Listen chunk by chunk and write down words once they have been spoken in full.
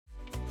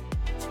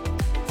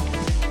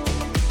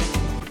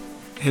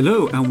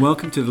Hello and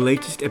welcome to the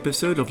latest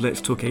episode of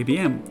Let's Talk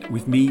ABM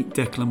with me,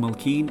 Declan,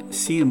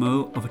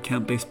 CMO of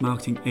account-based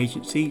marketing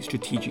agency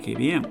Strategic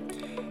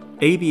ABM.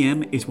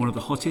 ABM is one of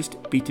the hottest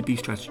B2B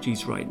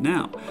strategies right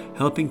now,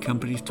 helping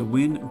companies to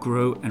win,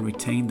 grow and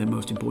retain their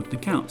most important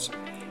accounts.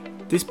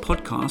 This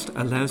podcast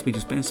allows me to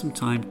spend some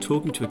time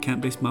talking to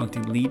account-based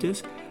marketing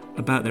leaders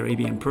about their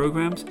ABM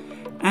programs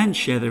and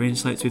share their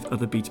insights with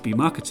other B2B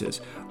marketers,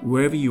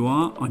 wherever you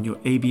are on your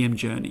ABM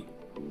journey.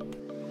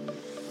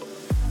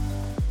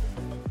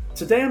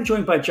 Today I'm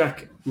joined by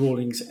Jack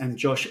Rawlings and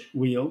Josh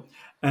Weale,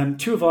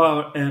 two of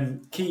our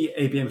key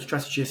ABM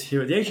strategists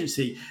here at the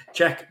agency.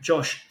 Jack,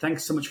 Josh,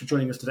 thanks so much for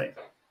joining us today.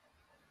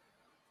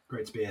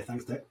 Great to be here.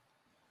 Thanks, Dick.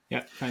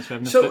 Yeah, thanks for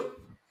having us.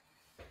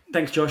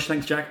 Thanks, Josh.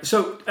 Thanks, Jack.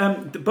 So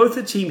both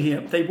the team here,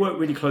 they work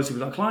really closely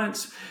with our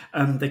clients.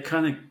 They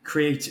kind of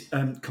create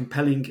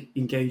compelling,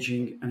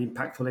 engaging and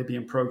impactful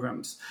ABM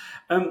programs.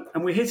 And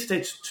we're here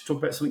today to talk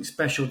about something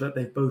special that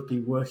they've both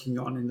been working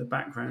on in the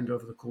background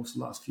over the course of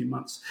the last few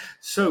months.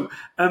 So,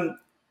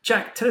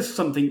 Jack, tell us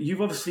something.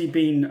 You've obviously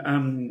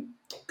been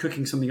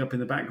cooking something up in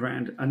the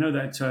background. I know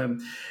that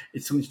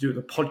it's something to do with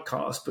a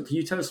podcast, but can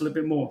you tell us a little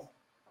bit more?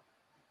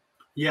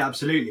 Yeah,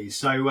 absolutely.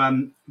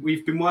 So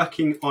we've been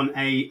working on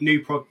a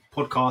new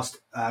podcast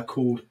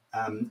called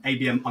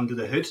ABM Under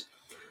the Hood.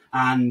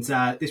 And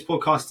this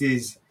podcast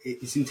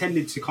it's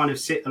intended to kind of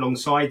sit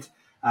alongside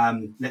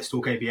Let's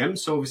Talk ABM.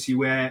 So obviously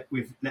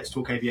with Let's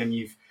Talk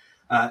ABM,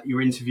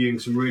 you're interviewing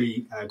some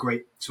really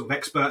great sort of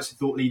experts and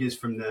thought leaders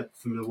from the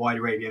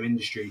wider ABM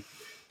industry.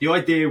 The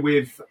idea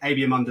with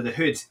ABM Under the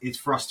Hood is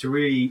for us to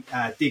really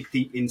dig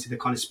deep into the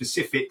kind of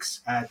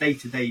specifics,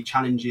 day-to-day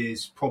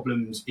challenges,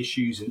 problems,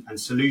 issues, and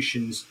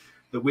solutions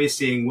that we're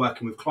seeing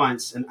working with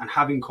clients and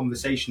having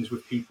conversations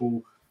with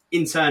people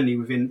internally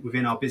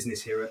within our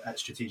business here at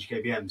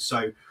Strategic ABM.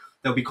 So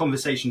there'll be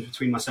conversations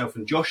between myself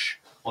and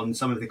Josh on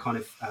some of the kind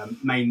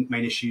of main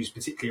issues,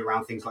 particularly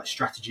around things like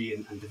strategy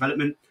and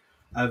development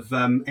of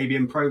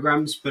ABM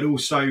programs, but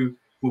also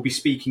we'll be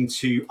speaking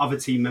to other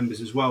team members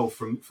as well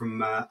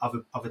from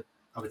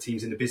other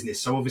teams in the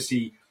business. So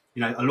obviously,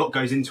 a lot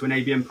goes into an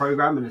ABM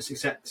program and a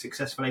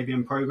successful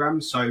ABM program.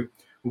 So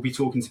we'll be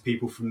talking to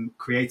people from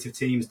creative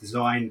teams,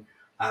 design,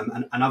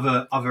 and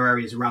other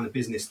areas around the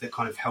business that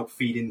kind of help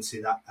feed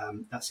into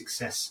that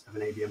success of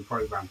an ABM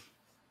program.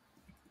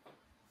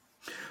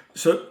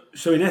 So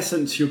in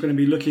essence, you're going to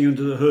be looking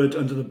under the hood,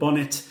 under the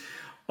bonnet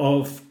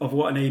of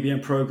what an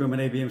ABM program, an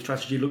ABM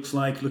strategy looks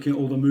like, looking at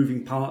all the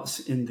moving parts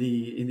in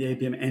the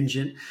ABM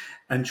engine,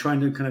 and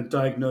trying to kind of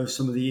diagnose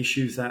some of the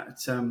issues that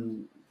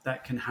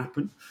can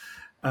happen,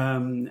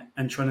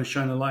 and trying to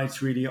shine a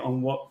light really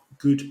on what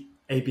good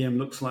ABM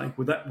looks like.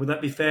 Would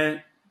that be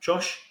fair,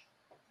 Josh?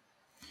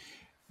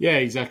 Yeah,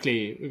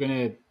 exactly. We're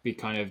going to be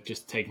kind of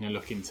just taking a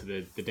look into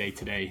the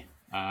day-to-day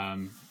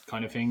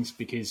kind of things,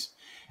 because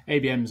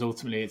ABM's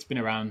ultimately, it's been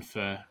around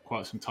for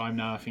quite some time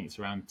now. I think it's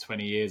around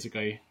 20 years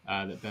ago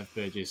that Bev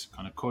Burgess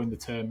kind of coined the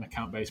term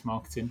account-based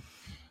marketing.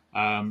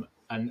 And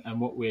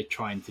what we're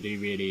trying to do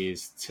really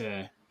is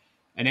to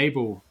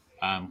enable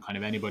kind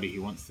of anybody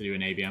who wants to do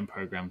an ABM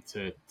program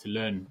to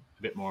learn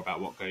a bit more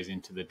about what goes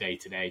into the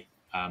day-to-day.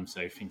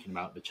 So thinking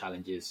about the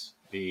challenges,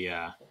 the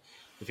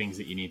things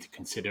that you need to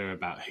consider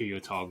about who you're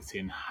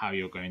targeting, how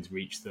you're going to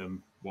reach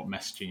them, what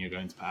messaging you're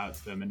going to put out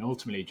to them, and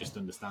ultimately just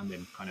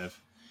understanding kind of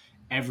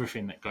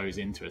everything that goes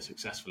into a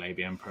successful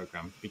ABM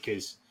program.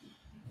 Because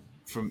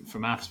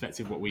from our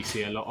perspective, what we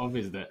see a lot of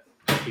is that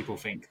people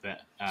think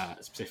that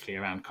specifically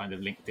around kind of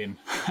LinkedIn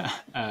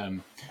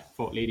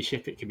thought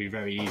leadership, it can be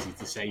very easy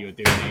to say you're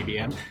doing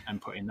ABM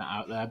and putting that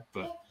out there,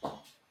 but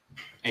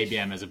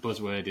ABM as a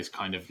buzzword is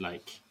kind of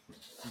like,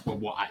 well,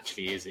 what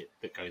actually is it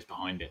that goes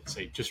behind it?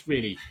 So just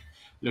really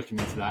looking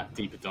into that,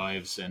 deeper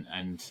dives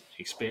and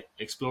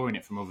exploring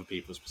it from other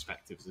people's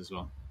perspectives as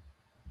well.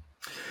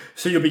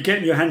 So you'll be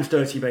getting your hands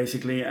dirty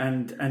basically,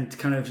 and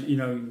kind of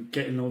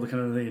getting all the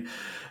kind of the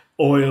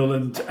oil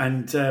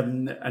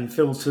and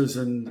filters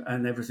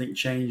and everything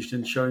changed,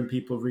 and showing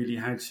people really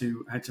how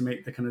to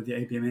make the kind of the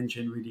ABM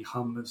engine really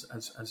hum as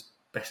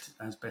best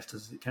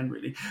as it can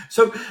really.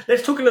 So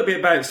let's talk a little bit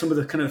about some of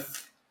the kind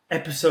of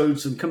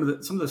episodes and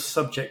some of the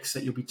subjects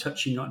that you'll be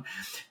touching on.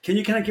 Can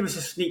you kind of give us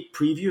a sneak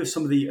preview of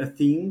some of the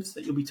themes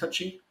that you'll be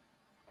touching?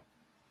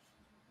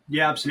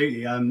 Yeah,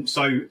 absolutely.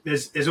 So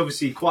there's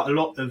obviously quite a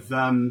lot of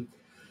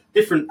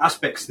different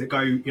aspects that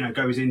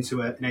goes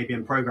into an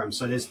ABM program.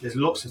 So there's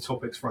lots of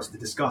topics for us to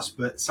discuss,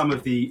 but some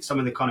of the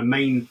kind of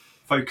main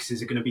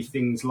focuses are going to be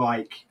things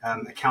like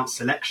account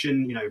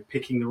selection,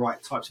 picking the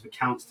right types of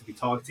accounts to be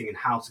targeting and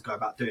how to go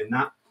about doing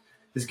that.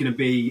 There's going to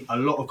be a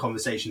lot of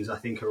conversations, I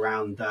think,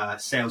 around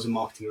sales and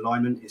marketing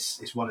alignment.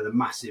 It's one of the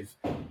massive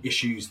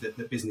issues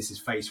that businesses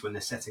face when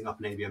they're setting up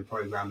an ABM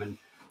program, and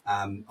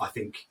I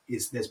think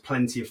there's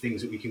plenty of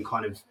things that we can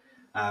kind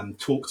of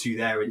talk to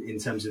there in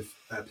terms of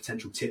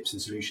potential tips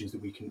and solutions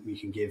that we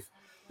can give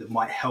that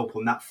might help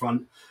on that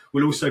front.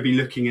 We'll also be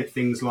looking at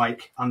things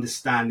like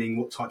understanding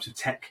what types of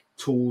tech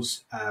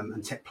tools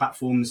and tech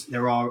platforms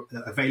there are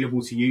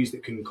available to use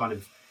that can kind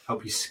of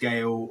help you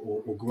scale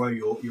or grow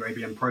your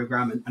ABM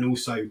program, and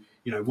also,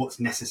 what's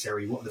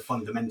necessary, what are the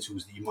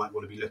fundamentals that you might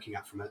want to be looking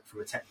at from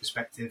a tech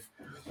perspective.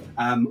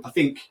 I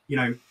think,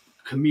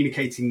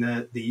 communicating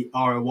the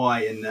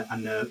ROI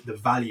and the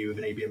value of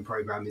an ABM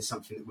program is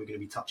something that we're going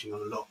to be touching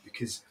on a lot,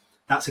 because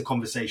that's a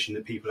conversation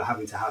that people are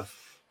having to have,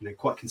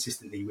 quite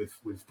consistently with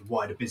the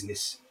wider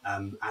business,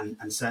 and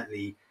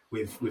certainly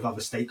with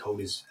other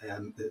stakeholders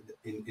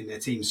in their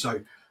teams.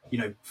 So,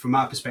 from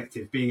our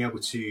perspective, being able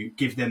to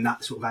give them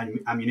that sort of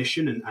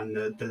ammunition and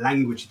the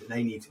language that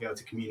they need to be able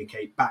to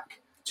communicate back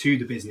to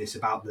the business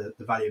about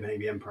the value of an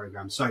ABM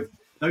program. So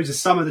those are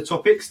some of the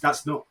topics.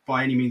 That's not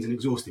by any means an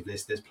exhaustive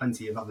list. There's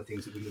plenty of other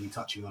things that we're going to be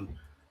touching on,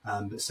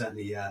 but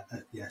certainly,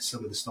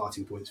 some of the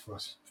starting points for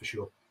us, for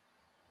sure.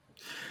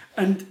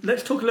 And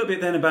let's talk a little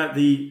bit then about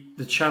the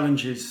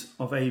challenges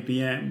of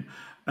ABM,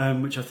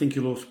 which I think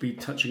you'll also be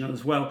touching on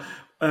as well.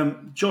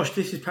 Josh,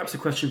 this is perhaps a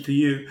question for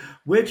you.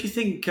 Where do you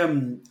think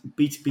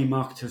B2B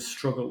marketers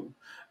struggle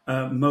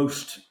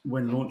most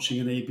when launching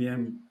an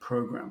ABM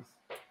program?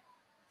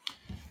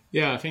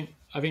 Yeah, I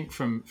think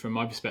from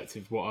my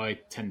perspective, what I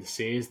tend to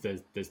see is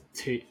there's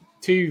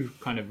two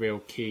kind of real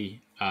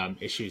key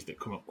issues that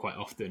come up quite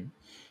often.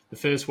 The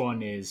first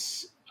one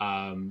is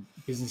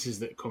businesses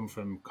that come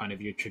from kind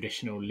of your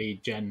traditional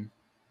lead gen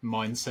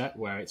mindset,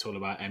 where it's all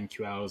about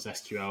MQLs,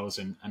 SQLs,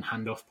 and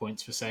handoff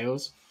points for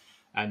sales.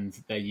 And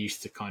they're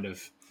used to kind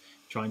of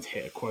trying to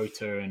hit a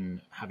quota and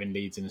having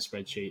leads in a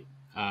spreadsheet.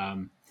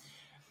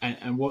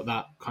 And what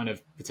that kind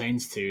of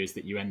pertains to is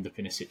that you end up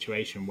in a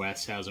situation where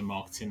sales and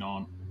marketing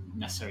aren't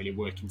necessarily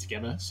working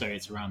together. So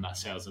it's around that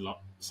sales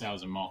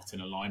and marketing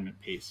alignment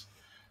piece.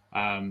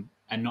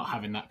 And not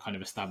having that kind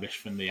of established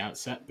from the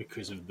outset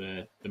because of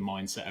the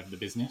mindset of the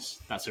business.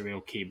 That's a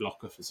real key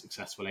blocker for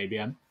successful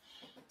ABM.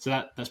 So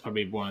that's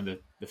probably one of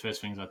the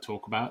first things I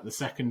talk about. The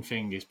second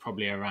thing is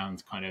probably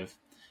around kind of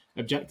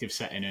objective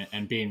setting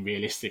and being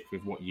realistic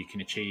with what you can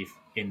achieve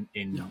in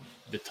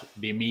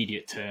the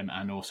immediate term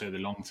and also the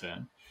long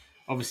term.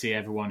 Obviously,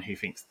 everyone who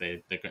thinks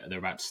they're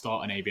about to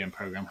start an ABM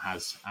program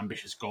has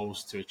ambitious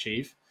goals to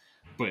achieve,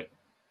 but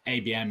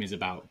ABM is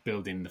about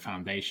building the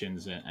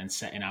foundations and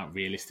setting out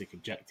realistic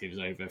objectives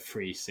over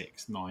 3,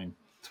 6, 9,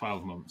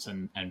 12 months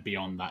and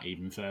beyond that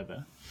even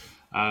further.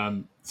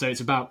 So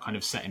it's about kind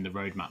of setting the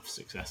roadmap for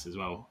success as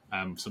well.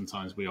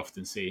 Sometimes we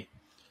often see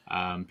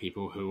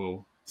people who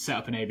will set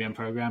up an ABM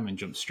program and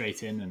jump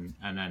straight in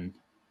and then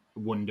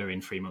wonder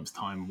in 3 months'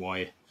 time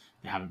why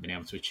they haven't been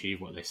able to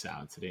achieve what they set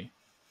out to do.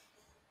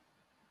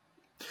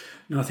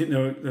 No, I think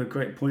there are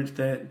great points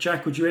there.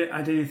 Jack, would you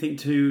add anything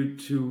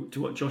to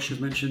what Josh has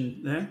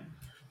mentioned there?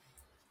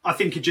 I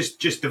think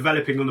just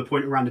developing on the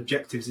point around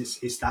objectives,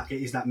 it is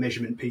that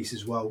measurement piece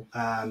as well.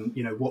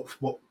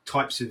 What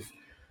types of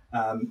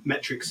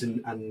metrics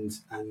and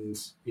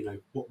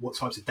what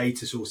types of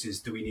data sources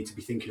do we need to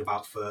be thinking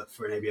about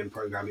for an ABM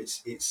program?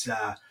 It's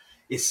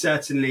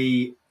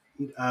certainly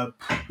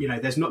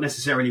there's not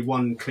necessarily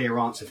one clear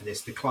answer for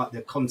this.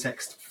 The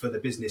context for the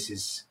business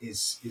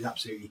is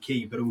absolutely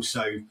key, but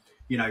also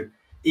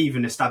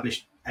even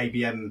established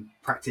ABM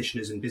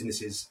practitioners and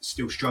businesses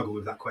still struggle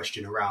with that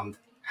question around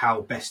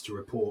how best to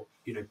report.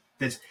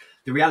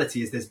 The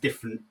reality is there's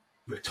different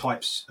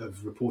types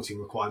of reporting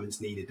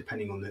requirements needed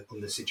depending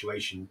on the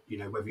situation.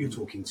 Whether you're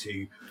talking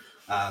to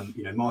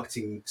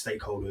marketing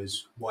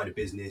stakeholders, wider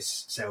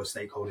business, sales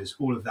stakeholders,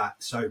 all of that.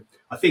 So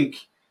I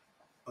think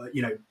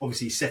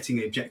obviously setting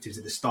the objectives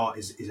at the start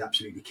is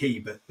absolutely key,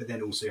 but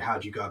then also how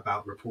do you go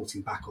about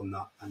reporting back on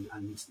that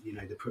and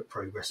the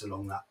progress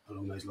along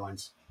those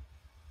lines.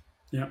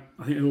 Yeah,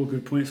 I think they're all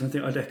good points. I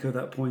think I'd echo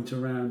that point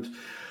around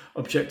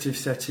objective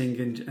setting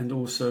and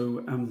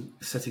also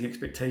setting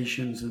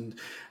expectations and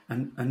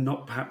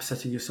not perhaps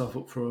setting yourself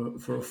up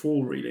for a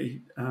fall,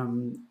 really.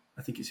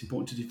 I think it's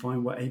important to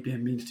define what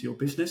ABM means to your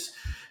business,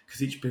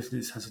 because each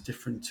business has a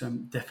different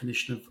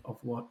definition of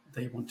what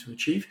they want to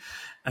achieve,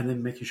 and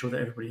then making sure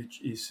that everybody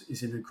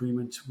is in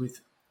agreement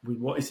with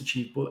what is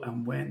achievable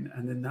and when,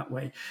 and then that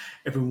way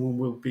everyone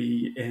will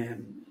be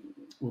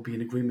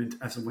in agreement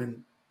as and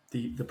when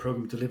the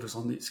program delivers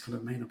on its kind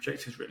of main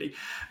objectives, really.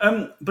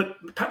 But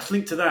perhaps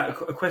linked to that,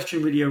 a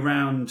question really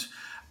around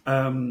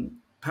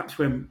perhaps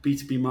when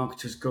B2B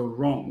marketers go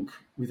wrong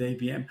with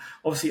ABM.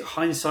 Obviously,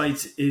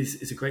 hindsight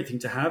is a great thing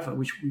to have.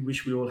 We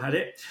wish we all had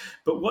it.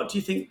 But what do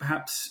you think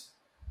perhaps,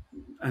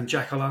 and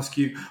Jack, I'll ask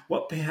you,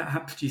 what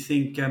perhaps do you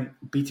think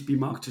B2B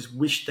marketers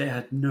wish they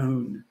had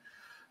known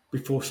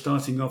before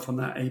starting off on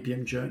that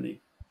ABM journey?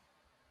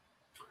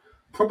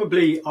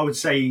 Probably, I would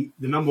say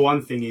the number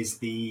one thing is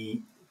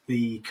the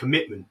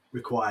commitment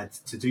required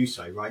to do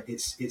so. Right?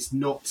 It's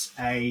not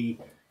a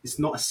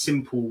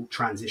simple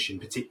transition,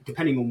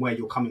 depending on where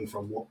you're coming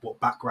from, what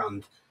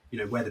background,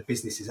 where the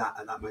business is at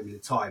that moment in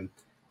time.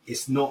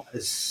 It's not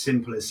as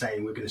simple as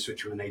saying we're going to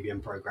switch from an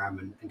ABM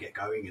program and get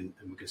going and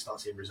we're going to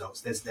start seeing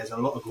results. There's a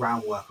lot of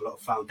groundwork, a lot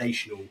of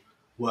foundational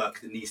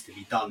work that needs to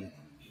be done,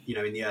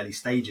 in the early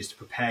stages to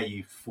prepare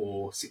you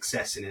for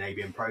success in an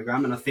ABM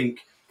program. And I think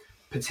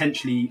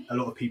potentially a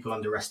lot of people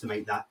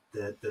underestimate that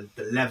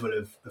the level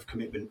of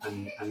commitment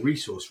and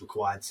resource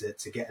required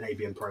to get an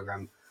ABM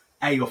program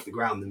A, off the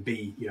ground, and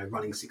B,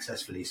 running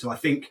successfully. So I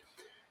think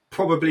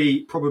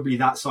probably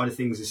that side of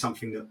things is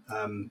something that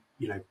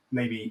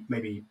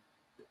maybe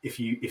if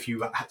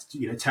you had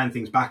to, turn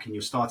things back and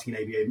you're starting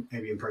an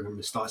ABM program,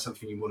 to start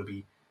something you want to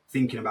be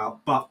thinking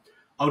about. But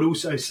I would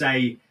also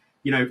say,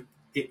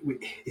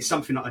 it's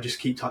something that I just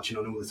keep touching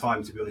on all the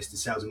time, to be honest,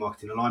 is sales and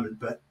marketing alignment.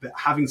 But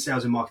having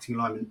sales and marketing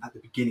alignment at the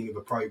beginning of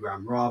a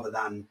program, rather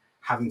than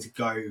having to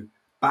go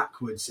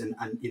backwards and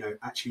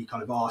actually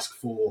kind of ask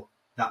for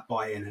that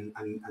buy-in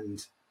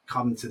and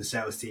come to the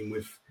sales team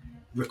with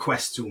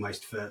requests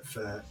almost for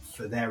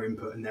their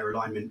input and their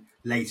alignment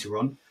later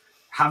on.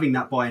 Having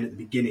that buy-in at the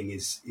beginning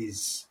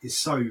is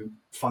so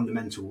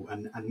fundamental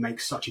and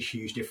makes such a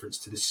huge difference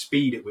to the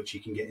speed at which you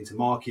can get into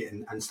market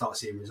and start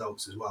seeing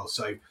results as well.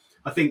 So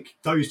I think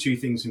those two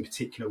things in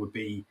particular would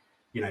be,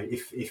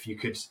 if you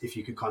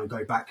could kind of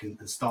go back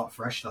and start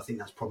fresh, I think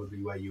that's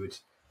probably where you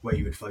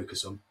would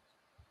focus on.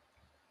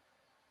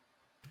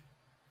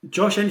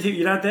 Josh, anything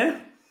you'd add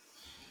there?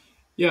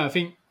 Yeah, I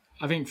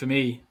think for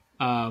me,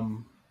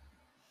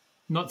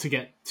 not to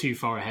get too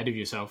far ahead of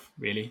yourself,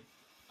 really.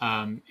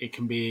 It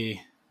can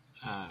be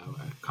a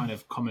kind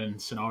of common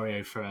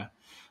scenario for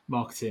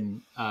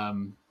marketing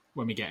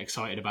when we get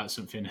excited about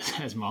something.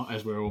 As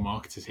we're all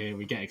marketers here,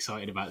 we get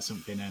excited about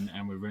something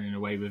and we're running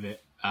away with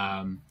it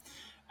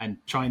and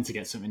trying to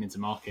get something into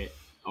market.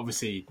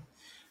 Obviously,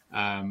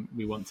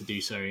 we want to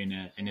do so in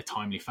a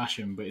timely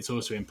fashion, but it's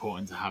also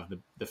important to have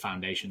the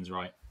foundations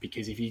right,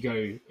 because if you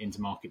go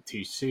into market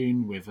too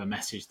soon with a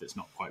message that's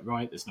not quite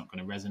right, that's not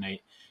going to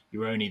resonate,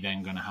 you're only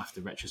then going to have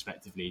to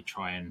retrospectively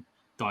try and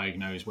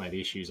diagnose where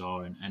the issues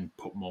are and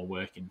put more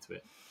work into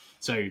it.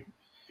 So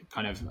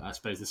kind of, I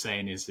suppose the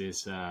saying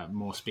is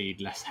more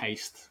speed, less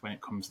haste when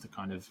it comes to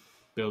kind of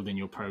building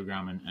your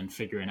program and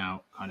figuring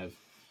out kind of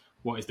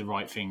what is the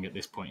right thing at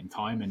this point in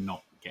time and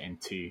not getting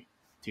too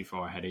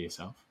far ahead of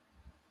yourself.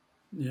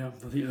 Yeah,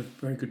 I think that's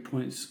very good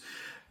points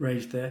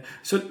raised there.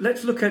 So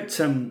let's look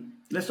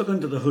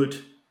under the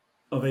hood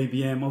of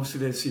ABM. Obviously,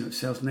 there's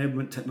sales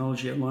enablement,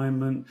 technology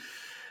alignment,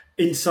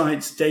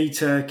 insights,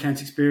 data,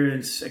 account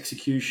experience,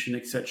 execution,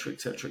 etc.,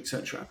 etc.,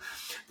 etc.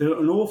 There are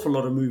an awful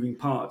lot of moving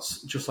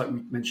parts, just like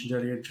we mentioned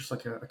earlier, just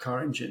like a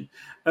car engine.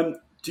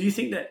 Do you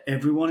think that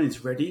everyone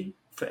is ready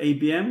for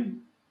ABM?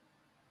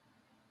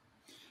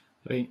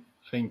 I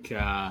think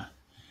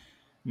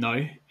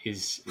no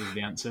is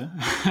the answer.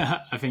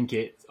 I think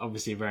it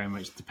obviously very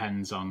much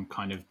depends on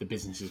kind of the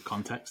business's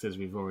context, as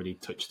we've already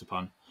touched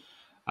upon.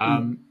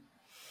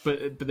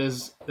 But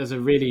there's a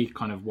really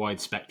kind of wide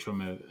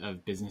spectrum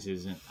of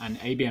businesses, and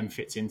ABM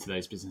fits into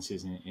those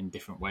businesses in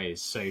different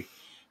ways. So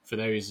for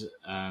those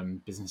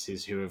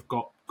businesses who have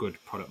got good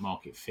product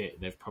market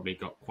fit, they've probably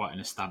got quite an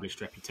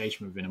established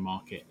reputation within a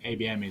market.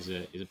 ABM is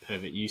a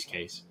perfect use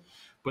case,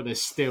 but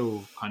there's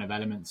still kind of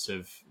elements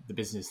of the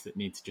business that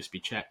need to just be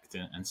checked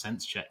and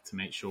sense checked to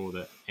make sure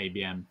that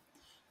ABM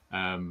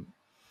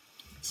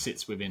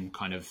sits within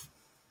kind of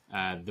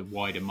the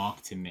wider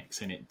marketing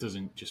mix, and it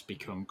doesn't just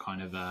become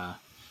kind of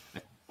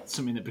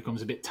something that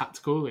becomes a bit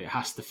tactical. It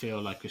has to feel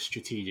like a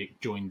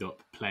strategic, joined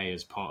up play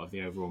as part of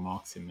the overall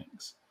marketing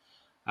mix.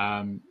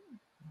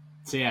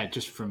 So yeah,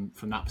 just from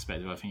that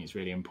perspective, I think it's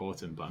really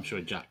important, but I'm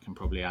sure Jack can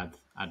probably add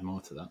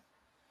more to that.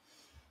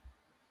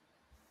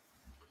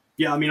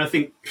 Yeah, I mean, I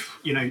think,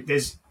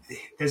 there's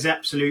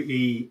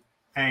absolutely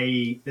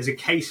there's a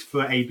case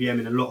for ABM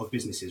in a lot of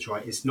businesses,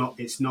 right? It's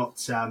not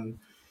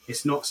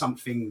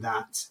something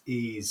that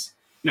is,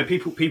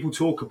 people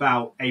talk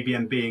about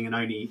ABM being an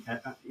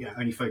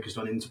only focused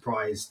on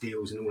enterprise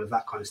deals and all of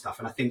that kind of stuff.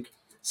 And I think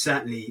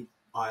certainly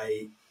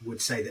I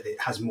would say that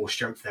it has more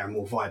strength there and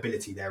more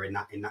viability there in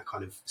that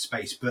kind of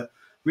space. But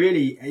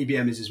really,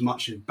 ABM is as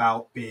much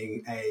about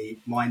being a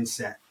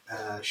mindset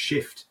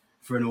shift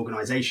for an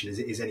organization as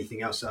it is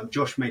anything else.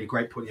 Josh made a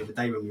great point the other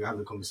day when we were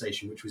having a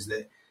conversation, which was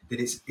that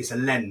it's a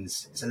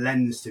lens. It's a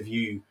lens to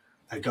view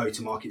a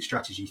go-to-market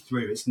strategy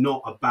through. It's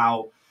not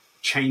about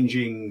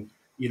changing,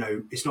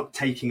 it's not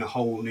taking a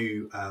whole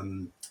new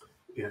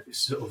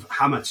sort of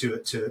hammer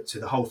to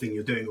the whole thing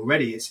you're doing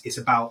already. It's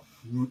about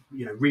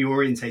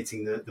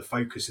reorientating the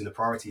focus and the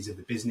priorities of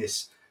the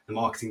business, the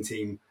marketing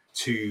team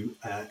to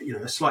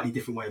a slightly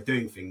different way of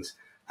doing things.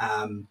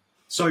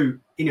 So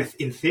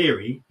in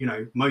theory,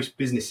 most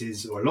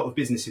businesses, or a lot of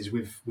businesses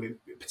with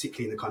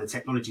particularly in the kind of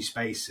technology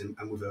space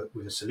and with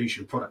a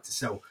solution product to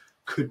sell,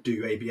 could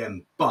do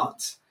ABM,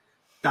 but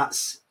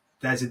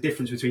there's a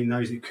difference between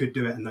those that could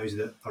do it and those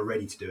that are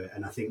ready to do it.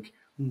 And I think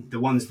the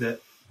ones that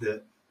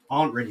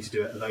aren't ready to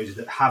do it are those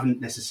that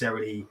haven't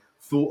necessarily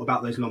thought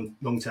about those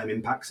long-term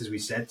impacts. As we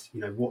said,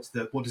 what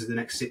does the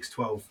next 6,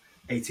 12,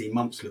 18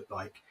 months look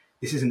like?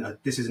 This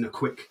isn't a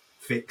quick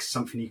fix,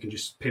 something you can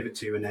just pivot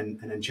to and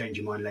then change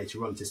your mind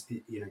later on.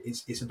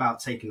 It's about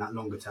taking that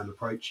longer term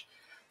approach.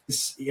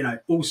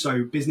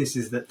 Also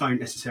businesses that don't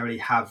necessarily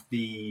have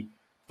the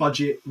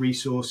budget,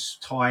 resource,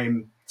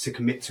 time to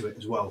commit to it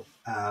as well.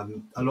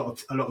 A lot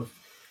of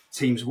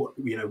teams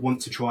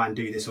want to try and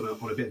do this on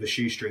a bit of a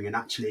shoestring, and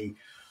actually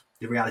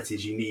the reality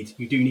is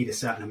you do need a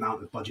certain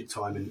amount of budget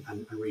time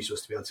and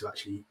resource to be able to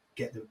actually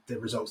get the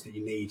results that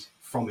you need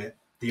from it,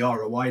 the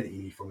ROI that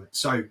you need from it.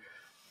 So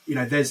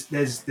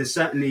there's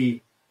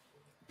certainly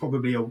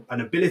probably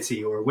an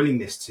ability or a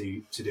willingness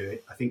to do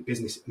it. I think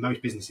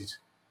most businesses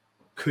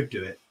could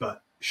do it,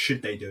 but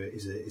should they do it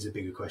is a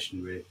bigger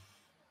question, really.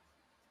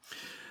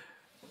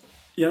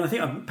 Yeah, I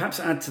think I'd perhaps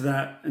add to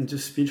that and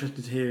just be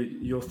interested to hear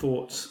your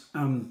thoughts.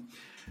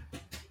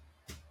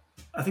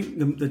 I think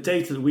the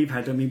data that we've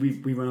had, I mean,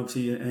 we run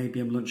obviously an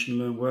ABM Lunch and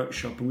Learn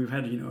workship, and we've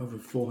had over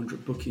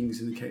 400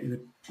 bookings in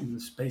the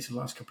space of the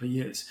last couple of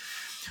years.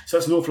 So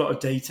that's an awful lot of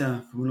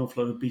data from an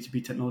awful lot of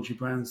B2B technology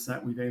brands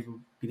that we've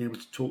been able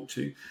to talk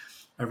to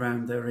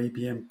around their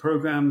ABM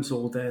programs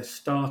or their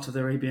start of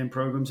their ABM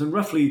programs. And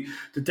roughly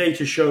the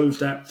data shows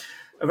that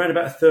around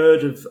about a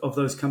third of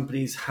those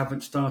companies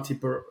haven't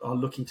started but are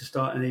looking to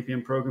start an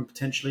ABM program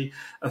potentially.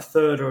 A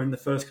third are in the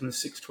first kind of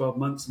 6-12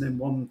 months, and then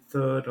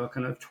 1/3 are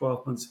kind of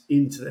 12 months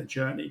into their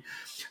journey.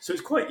 So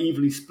it's quite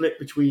evenly split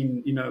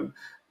between,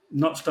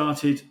 not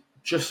started,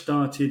 just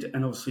started,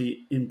 and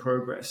obviously in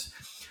progress.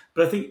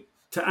 But I think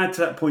to add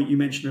to that point you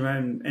mentioned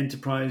around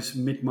enterprise,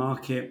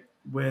 mid-market,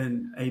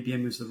 when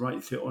ABM is the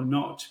right fit or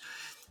not,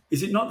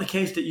 is it not the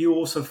case that you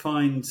also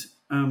find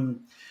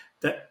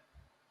that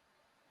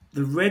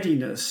the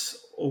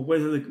readiness, or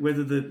whether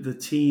the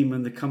team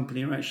and the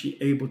company are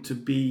actually able to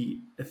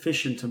be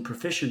efficient and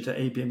proficient at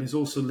ABM, is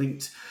also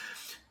linked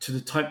to the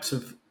types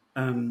of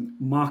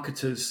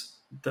marketers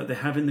that they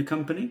have in the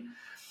company,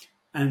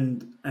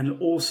 and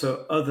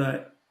also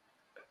other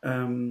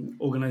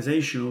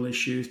organizational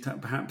issues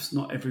that perhaps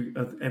not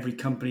every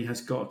company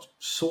has got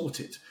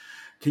sorted.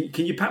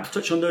 Can you perhaps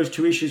touch on those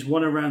two issues?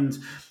 One around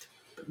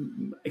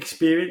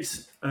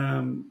experience,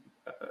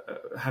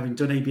 having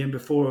done ABM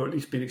before, or at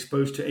least been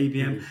exposed to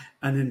ABM,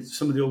 and then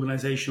some of the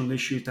organizational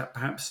issues that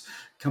perhaps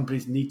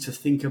companies need to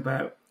think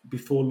about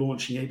before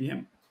launching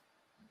ABM.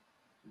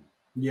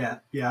 Yeah,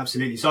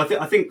 absolutely. So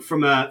I think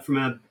from a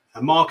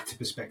marketer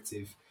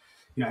perspective,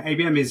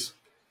 ABM is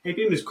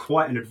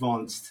quite an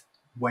advanced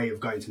way of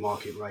going to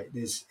market, right?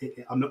 It's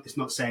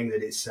not saying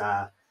that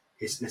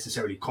it's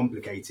necessarily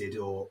complicated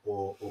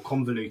or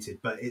convoluted,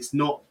 but it's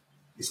not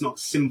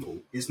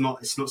simple. It's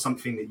not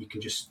something that you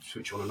can just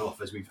switch on and off,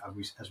 as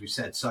we've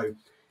said. So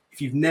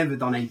if you've never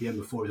done ABM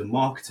before as a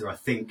marketer, I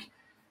think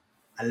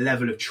a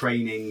level of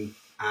training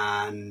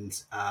and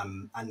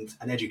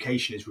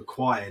education is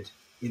required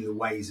in the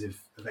ways of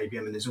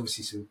ABM. And there's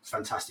obviously some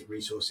fantastic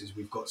resources.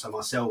 We've got some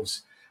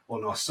ourselves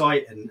on our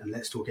site, and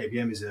Let's Talk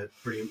ABM is a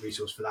brilliant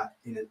resource for that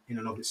in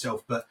and of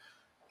itself. But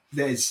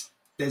there's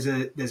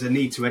a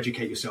need to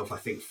educate yourself, I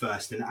think,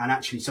 first. And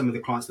actually, some of the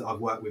clients that I've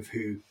worked with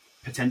who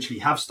potentially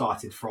have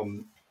started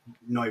from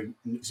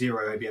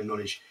zero ABM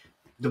knowledge,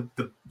 the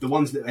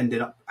ones that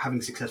ended up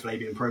having successful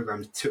ABM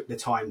programs took the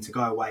time to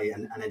go away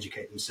and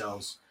educate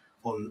themselves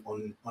on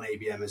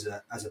ABM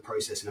as a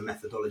process and a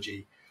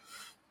methodology.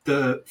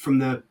 From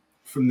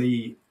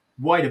the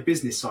wider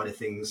business side of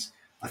things,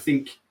 I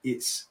think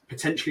it's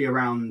potentially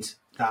around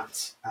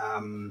that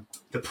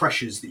the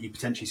pressures that you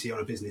potentially see on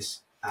a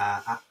business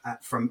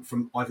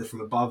from either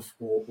from above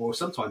or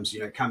sometimes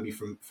it can be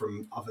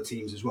from other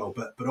teams as well,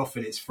 but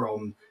often it's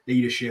from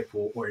leadership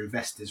or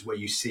investors, where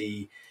you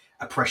see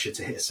a pressure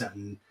to hit a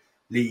certain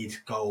lead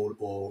goal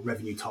or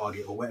revenue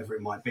target or whatever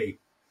it might be.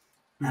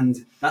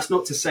 And that's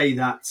not to say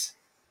that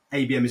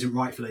ABM isn't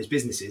right for those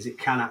businesses. It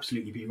can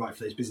absolutely be right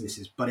for those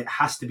businesses, but it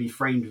has to be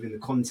framed within the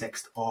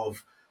context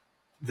of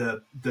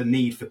the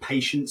need for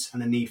patience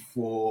and the need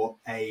for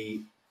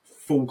a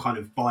full kind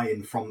of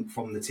buy-in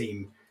from the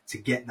team to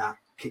get that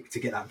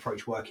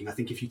approach working. I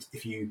think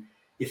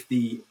if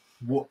the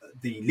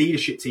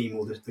leadership team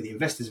or the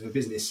investors of a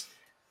business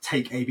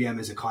take ABM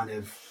as a kind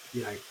of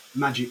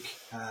magic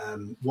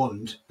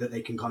wand that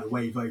they can kind of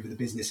wave over the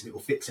business and it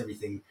will fix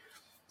everything,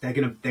 they're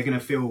gonna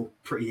feel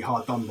pretty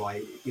hard done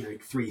by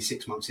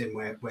 3-6 months in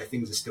where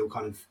things are still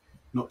kind of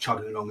not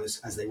chugging along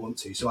as they want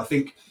to. So I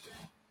think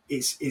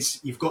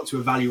it's you've got to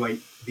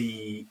evaluate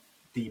the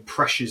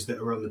pressures that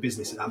are on the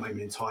business at that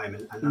moment in time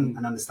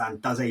and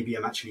understand, does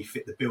ABM actually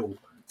fit the bill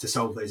to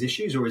solve those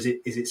issues, or is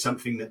it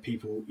something that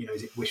people,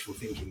 is it wishful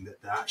thinking that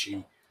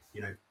actually,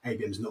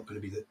 ABM is not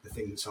going to be the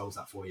thing that solves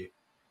that for you?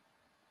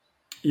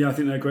 Yeah, I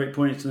think they're great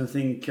points, and I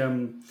think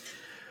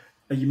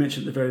you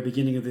mentioned at the very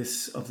beginning of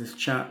this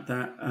chat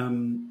that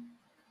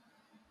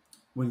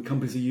when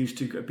companies are used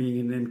to being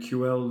in an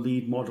MQL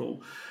lead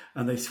model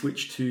and they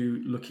switch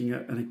to looking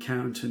at an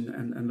account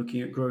and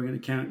looking at growing an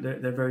account,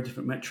 they're very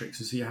different metrics.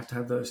 And so you have to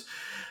have those,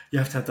 you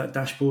have to have that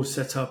dashboard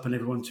set up and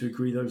everyone to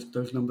agree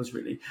those numbers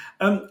really.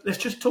 Let's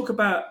just talk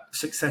about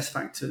success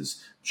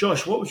factors.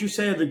 Josh, what would you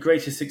say are the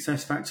greatest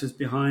success factors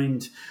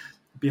behind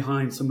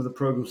some of the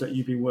programs that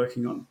you've been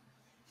working on?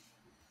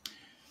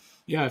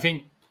 Yeah, I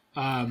think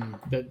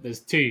that there's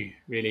two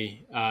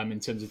really in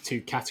terms of two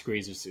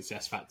categories of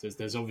success factors.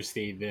 There's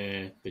obviously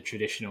the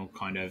traditional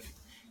kind of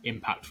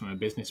impact from a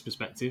business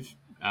perspective.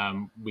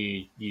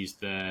 We use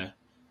the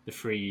the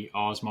three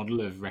R's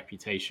model of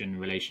reputation,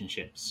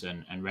 relationships,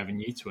 and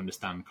revenue to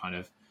understand kind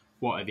of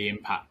what are the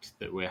impact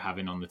that we're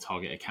having on the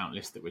target account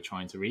list that we're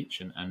trying to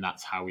reach. And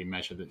that's how we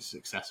measure the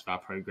success of our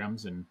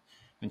programs and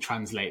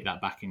translate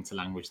that back into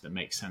language that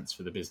makes sense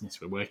for the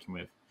business we're working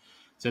with.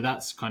 So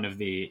that's kind of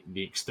the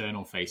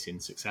external facing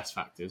success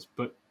factors.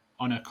 But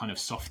on a kind of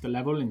softer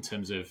level, in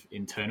terms of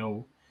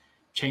internal,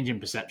 changing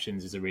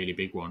perceptions is a really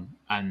big one.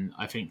 And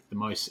I think the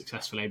most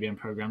successful ABM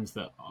programs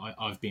that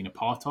I've been a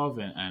part of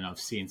and I've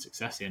seen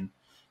success in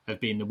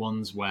have been the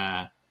ones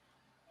where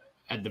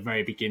at the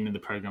very beginning of the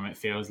program, it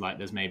feels like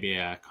there's maybe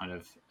a kind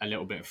of a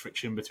little bit of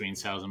friction between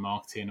sales and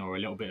marketing, or a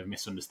little bit of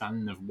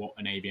misunderstanding of what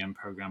an ABM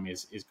program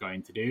is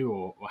going to do,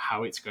 or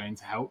how it's going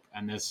to help.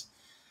 And there's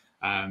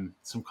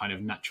some kind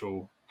of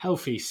natural,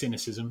 healthy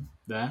cynicism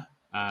there,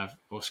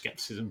 or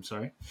skepticism,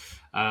 sorry.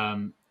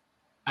 And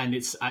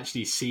it's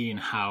actually seeing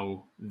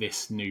how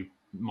this new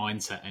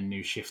mindset and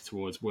new shift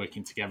towards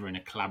working together in a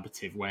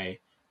collaborative way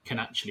can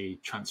actually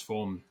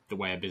transform the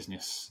way a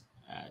business,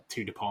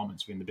 two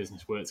departments within the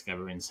business work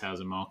together in sales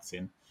and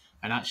marketing,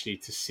 and actually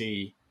to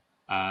see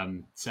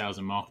sales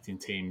and marketing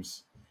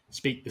teams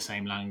speak the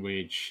same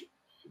language,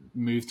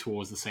 move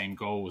towards the same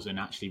goals, and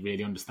actually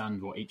really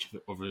understand what each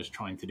of us is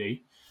trying to do.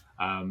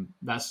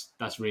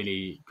 That's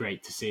really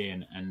great to see,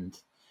 and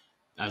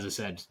as I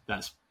said,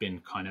 that's been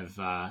kind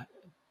of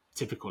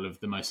typical of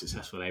the most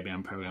successful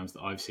ABM programs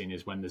that I've seen,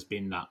 is when there's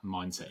been that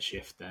mindset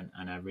shift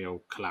and a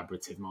real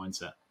collaborative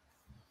mindset.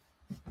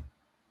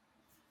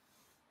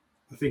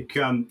 I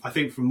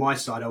think from my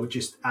side, I would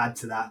just add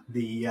to that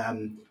the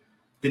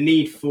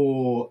need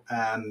for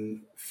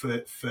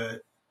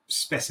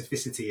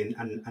specificity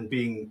and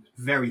being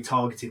very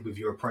targeted with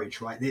your approach.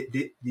 Right,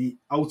 the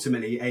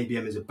ultimately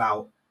ABM is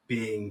about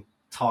being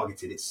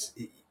targeted.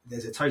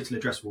 There's a total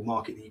addressable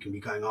market that you can be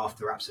going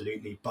after,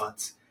 absolutely,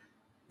 but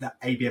that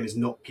ABM is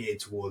not geared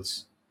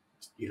towards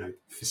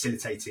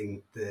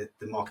facilitating the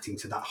marketing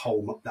to that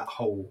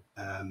whole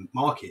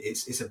market.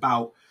 It's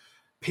about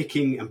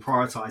picking and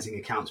prioritizing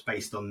accounts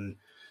based on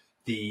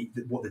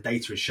what the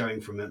data is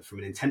showing from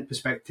an intent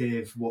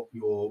perspective, what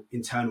your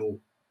internal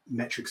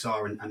metrics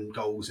are and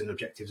goals and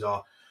objectives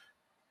are.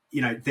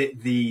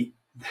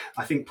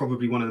 I think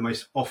probably one of the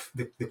most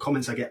the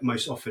comments I get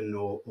most often,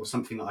 or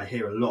something that I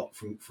hear a lot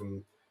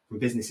from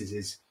businesses,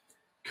 is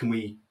can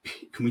we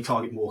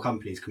target more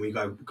companies? Can we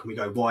go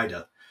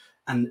wider?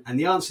 And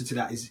the answer to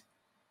that is,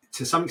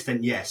 to some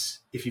extent, yes,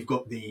 if you've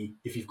got the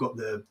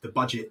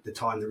budget, the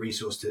time, the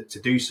resource to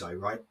do so,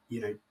 right?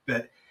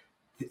 But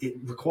it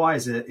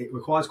requires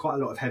quite a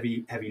lot of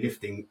heavy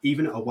lifting,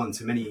 even at a one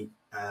to many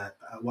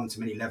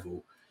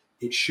level.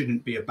 It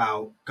shouldn't be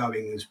about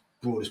going as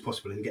broad as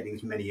possible and getting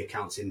as many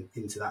accounts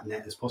into that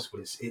net as possible.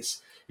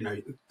 It's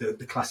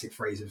the classic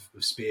phrase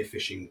of spear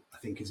fishing, I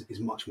think, is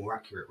much more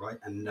accurate, right?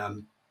 And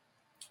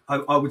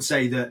I would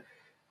say that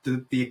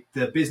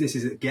the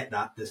businesses that get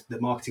that, the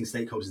marketing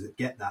stakeholders that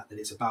get that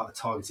it's about a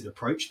targeted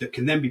approach that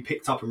can then be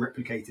picked up and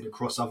replicated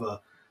across other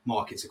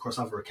markets, across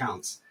other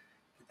accounts.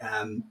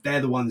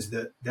 They're the ones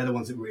that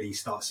really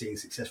start seeing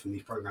success from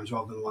these programs,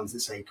 rather than the ones that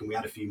say, can we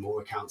add a few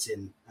more accounts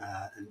in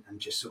and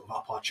just sort of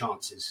up our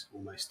chances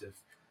almost of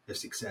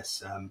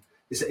success.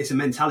 It's a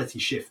mentality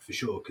shift for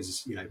sure,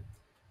 because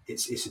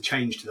it's a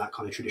change to that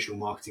kind of traditional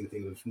marketing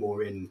thing of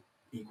more in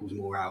equals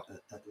more out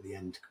at the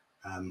end.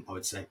 I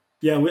would say.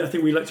 Yeah, I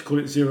think we like to call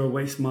it zero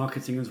waste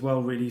marketing as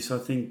well, really. So I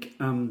think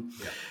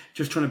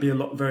just trying to be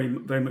very,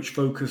 very much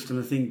focused. And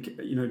I think,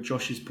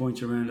 Josh's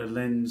point around a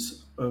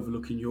lens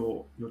overlooking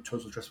your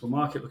total addressable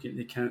market, looking at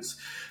the accounts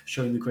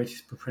showing the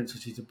greatest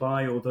propensity to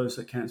buy, or those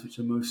accounts which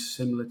are most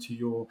similar to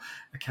your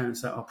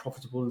accounts that are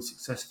profitable and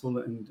successful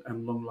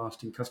and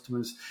long-lasting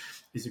customers,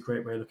 is a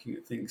great way of looking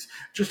at things.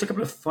 Just a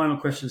couple of final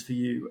questions for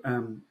you,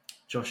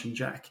 Josh and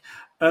Jack.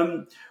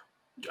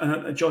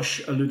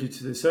 Josh alluded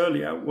to this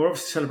earlier. We're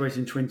obviously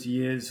celebrating 20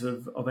 years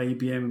of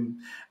ABM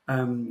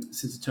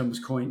since the term was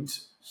coined,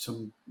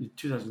 some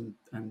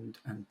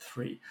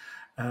 2003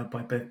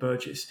 by Bev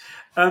Burgess.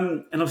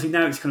 And obviously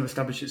now it's kind of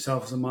established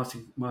itself as a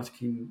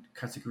marketing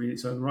category in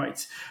its own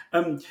right.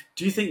 Do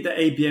you think that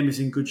ABM is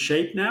in good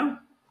shape now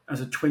as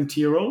a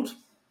 20-year-old?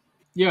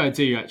 Yeah, I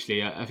do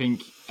actually. I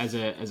think as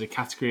a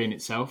category in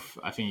itself,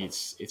 I think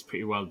it's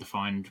pretty well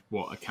defined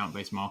what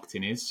account-based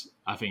marketing is.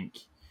 I think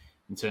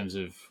in terms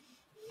of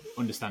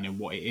understanding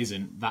what it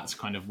isn't, that's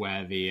kind of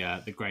where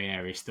the grey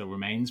area still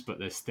remains. But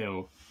there's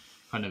still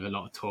kind of a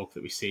lot of talk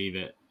that we see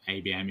that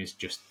ABM is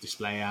just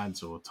display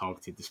ads or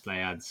targeted display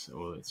ads,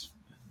 or it's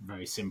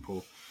very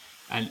simple.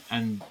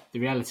 And the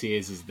reality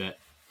is that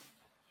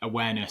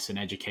awareness and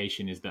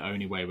education is the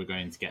only way we're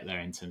going to get there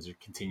in terms of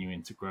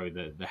continuing to grow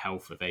the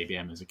health of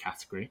ABM as a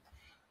category.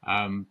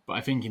 But I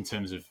think in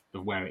terms of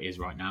where it is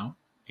right now,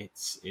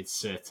 it's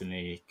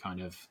certainly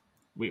kind of,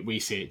 we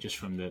see it just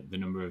from the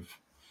number of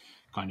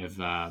kind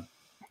of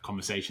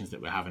conversations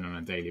that we're having on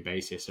a daily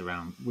basis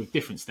around with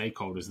different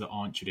stakeholders that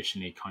aren't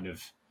traditionally kind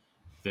of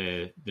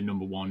the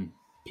number one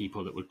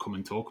people that would come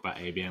and talk about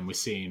ABM. We're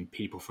seeing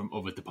people from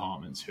other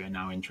departments who are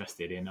now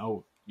interested in,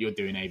 oh, you're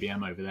doing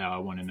ABM over there, I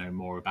want to know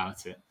more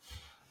about it.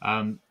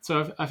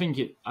 So I think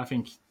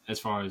as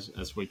far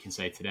as we can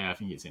say today, I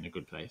think it's in a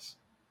good place.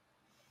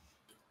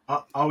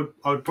 I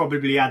would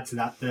probably add to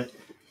that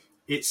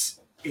it's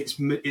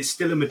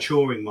still a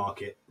maturing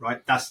market,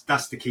 right?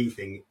 That's the key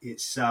thing.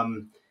 It's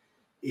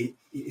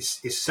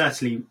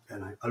certainly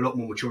a lot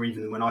more mature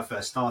even than when I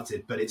first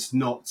started, but it's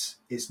not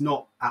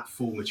at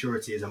full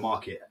maturity as a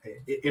market,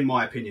 in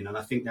my opinion. And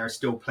I think there are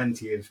still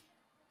plenty of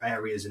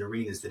areas and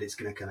arenas that it's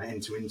going to kind of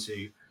enter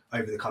into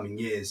over the coming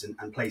years,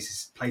 and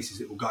places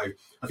it will go.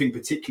 I think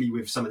particularly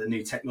with some of the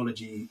new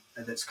technology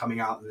that's coming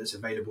out and that's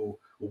available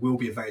or will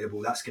be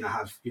available, that's going to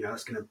have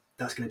that's going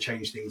to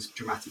change things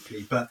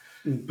dramatically. But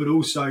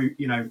also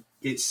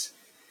it's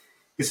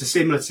a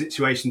similar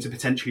situation to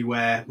potentially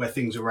where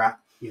things were at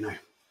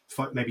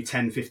maybe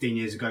 10, 15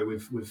 years ago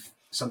with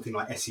something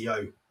like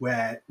SEO,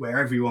 where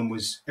everyone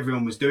was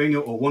doing it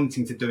or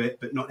wanting to do it,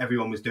 but not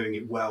everyone was doing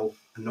it well,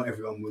 and not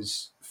everyone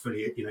was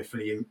fully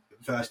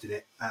versed in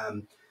it.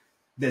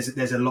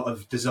 There's a lot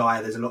of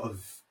desire, there's a lot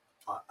of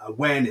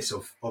awareness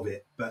of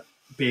it, but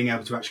being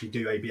able to actually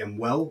do ABM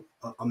well,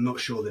 I'm not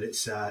sure that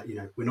it's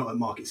we're not at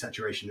market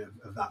saturation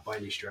of that by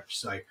any stretch.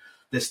 So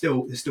there's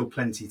still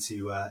plenty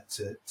to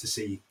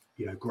see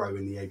grow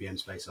in the ABM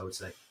space, I would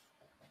say.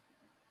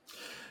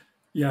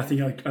 Yeah, I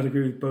think I'd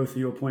agree with both of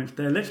your points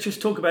there. Let's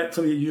just talk about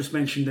something you just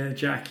mentioned there,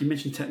 Jack. You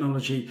mentioned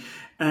technology,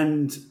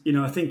 and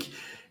I think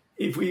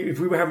if we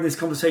were having this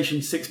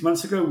conversation 6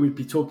 months ago, we'd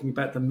be talking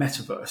about the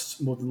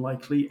metaverse more than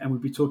likely, and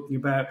we'd be talking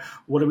about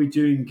what are we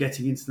doing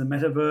getting into the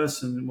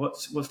metaverse, and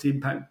what's the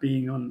impact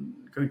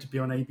going to be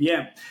on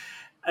ABM.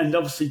 And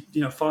obviously,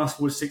 fast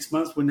forward 6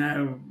 months,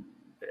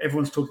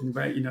 everyone's talking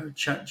about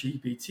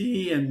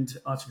ChatGPT and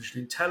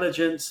artificial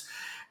intelligence.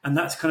 And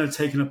that's kind of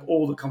taken up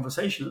all the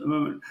conversation at the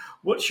moment.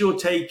 What's your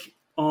take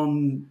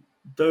on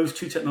those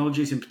two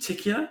technologies in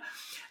particular?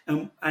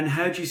 And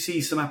how do you see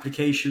some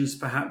applications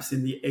perhaps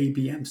in the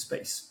ABM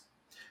space?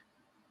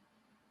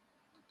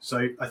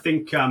 So I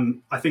think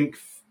I'll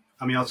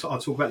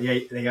talk about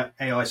the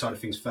AI side of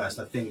things first.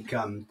 I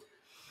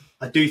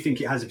do think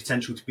it has a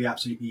potential to be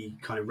absolutely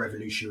kind of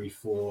revolutionary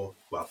for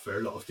a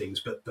lot of things,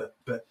 but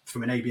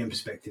from an ABM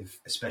perspective,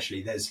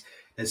 especially, there's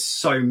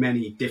so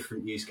many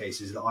different use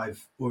cases that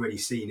I've already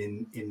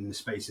seen in the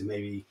space of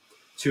maybe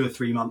 2 or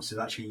 3 months of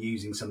actually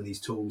using some of these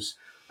tools.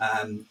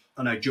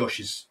 I know Josh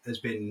has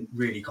been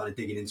really kind of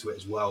digging into it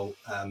as well.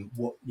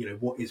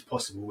 What is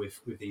possible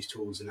with these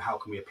tools, and how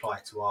can we apply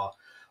it to our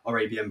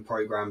ABM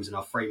programs and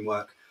our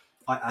framework.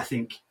 I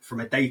think from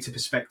a data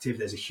perspective,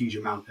 there's a huge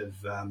amount of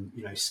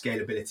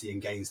scalability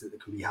and gains that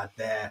can be had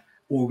there.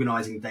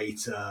 Organizing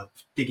data,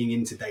 digging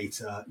into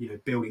data,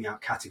 building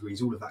out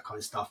categories, all of that kind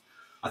of stuff.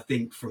 I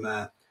think from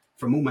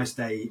almost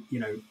a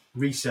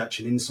research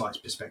and insights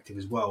perspective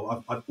as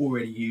well, I've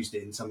already used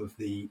it in some of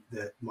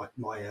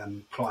my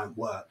client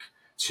work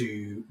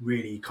to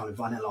really kind of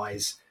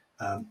analyze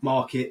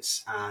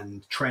markets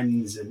and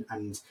trends,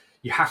 and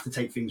you have to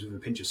take things with a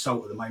pinch of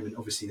salt at the moment.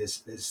 Obviously,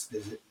 there's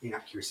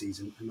inaccuracies,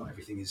 and not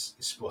everything is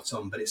spot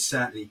on, but it's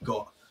certainly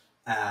got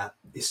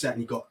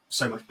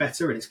so much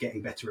better, and it's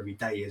getting better every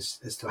day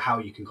as to how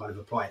you can kind of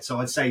apply it. So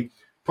I'd say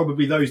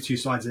probably those two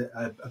sides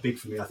are big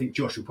for me. I think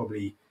Josh will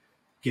probably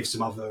give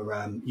some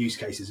other use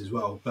cases as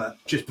well. But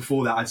just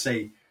before that, I'd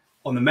say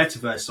on the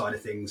metaverse side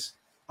of things,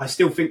 I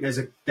still think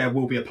there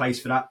will be a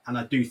place for that, and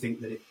I do think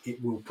that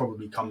it will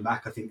probably come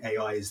back. I think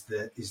AI is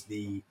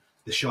the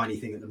shiny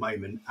thing at the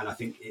moment, and I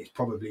think it's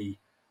probably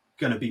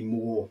going to be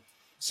more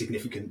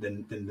significant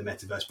than the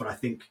metaverse. But I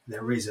think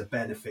there is a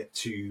benefit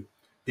to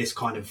this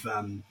kind of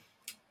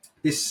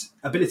this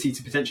ability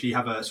to potentially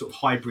have a sort of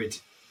hybrid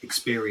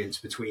experience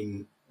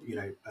between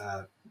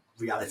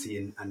reality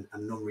and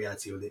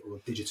non-reality or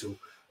digital.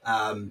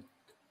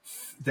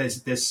 There's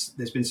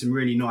been some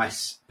really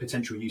nice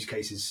potential use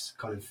cases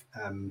kind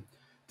of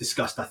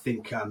discussed, I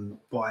think,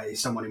 by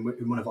someone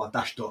in one of our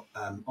Dashdot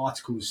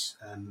articles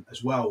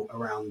as well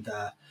around,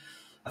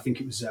 I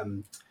think it was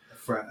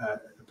for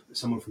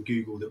someone from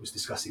Google that was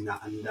discussing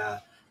that, and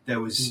there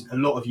was a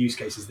lot of use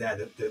cases there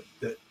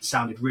that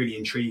sounded really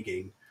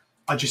intriguing.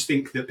 I just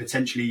think that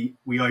potentially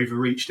we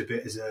overreached a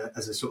bit as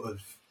a sort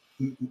of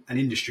an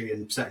industry,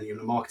 and certainly on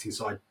the marketing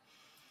side,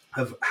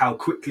 of how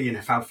quickly and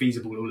how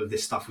feasible all of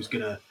this stuff was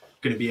going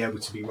to be able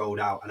to be rolled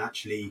out, and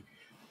actually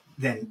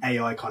then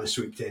AI kind of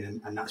swooped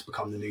in, and that's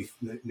become the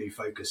new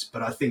focus.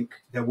 But I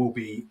think there will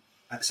be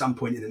at some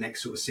point in the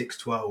next sort of 6,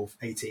 12,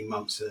 18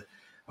 months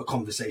a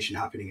conversation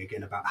happening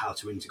again about how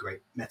to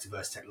integrate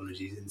metaverse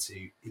technologies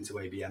into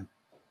ABM.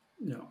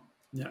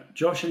 Yeah.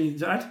 Josh, anything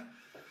to add?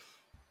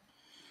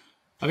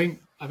 I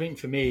think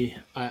for me,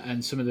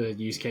 and some of the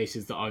use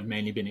cases that I've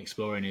mainly been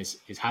exploring is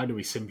how do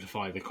we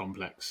simplify the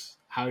complex?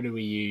 How do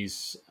we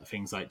use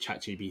things like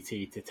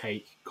ChatGPT to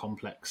take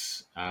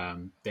complex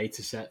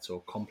data sets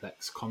or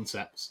complex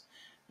concepts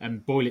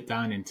and boil it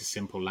down into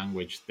simple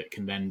language that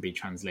can then be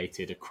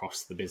translated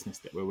across the business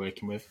that we're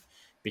working with?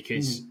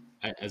 Because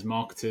as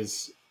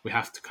marketers, we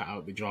have to cut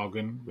out the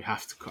jargon. We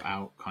have to cut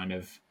out kind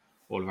of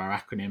all of our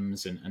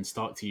acronyms and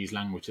start to use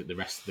language that the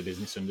rest of the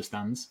business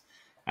understands.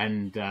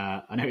 And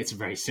I know it's a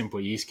very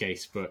simple use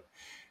case, but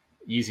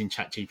using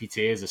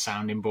ChatGPT as a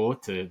sounding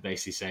board to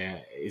basically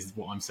say, is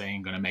what I'm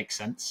saying going to make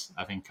sense?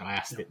 I think I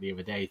asked it the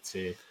other day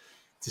to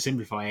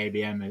simplify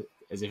ABM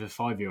as if a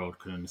 5-year-old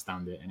could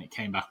understand it, and it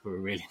came back with a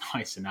really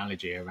nice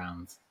analogy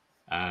around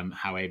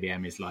how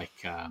ABM is like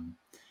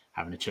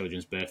having a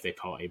children's birthday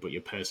party, but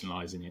you're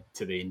personalising it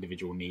to the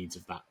individual needs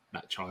of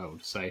that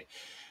child. So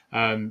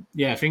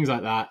things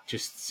like that,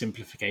 just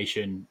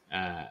simplification.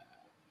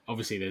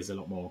 Obviously, there's a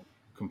lot more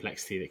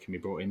complexity that can be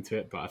brought into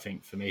it, but I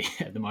think for me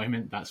at the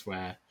moment, that's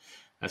where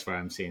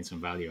I'm seeing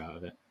some value out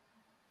of it.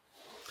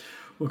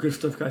 Well, good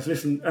stuff, guys.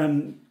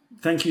 Listen,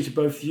 thank you to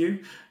both of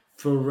you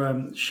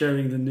for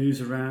sharing the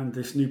news around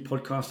this new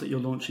podcast that you're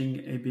launching,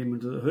 ABM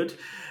Under the Hood.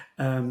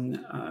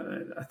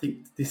 I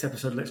think this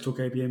episode of Let's Talk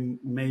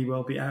ABM may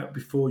well be out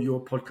before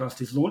your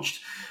podcast is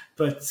launched,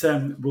 but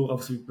we'll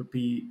obviously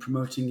be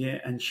promoting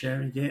it and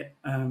sharing it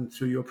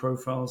through your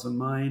profiles and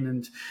mine,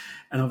 and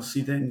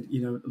obviously then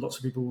lots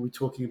of people will be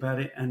talking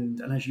about it.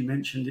 And as you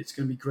mentioned, it's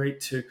going to be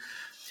great to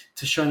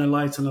shine a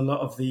light on a lot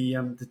of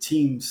the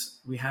teams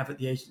we have at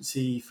the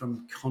agency,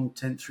 from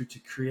content through to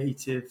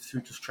creative,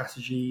 through to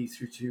strategy,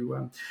 through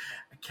to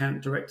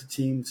account director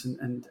teams,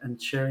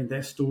 and sharing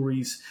their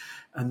stories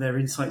and their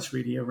insights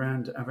really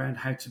around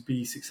how to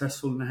be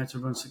successful and how to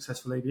run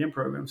successful ABM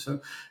programs. So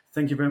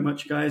thank you very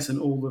much, guys,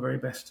 and all the very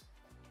best.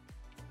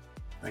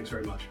 Thanks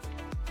very much.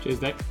 Cheers,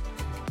 Dave.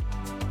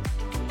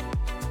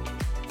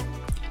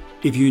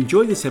 If you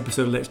enjoyed this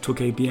episode of Let's Talk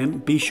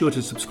ABM, be sure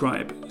to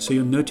subscribe so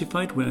you're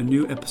notified when a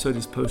new episode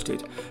is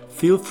posted.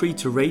 Feel free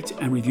to rate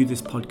and review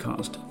this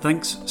podcast.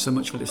 Thanks so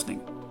much for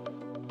listening.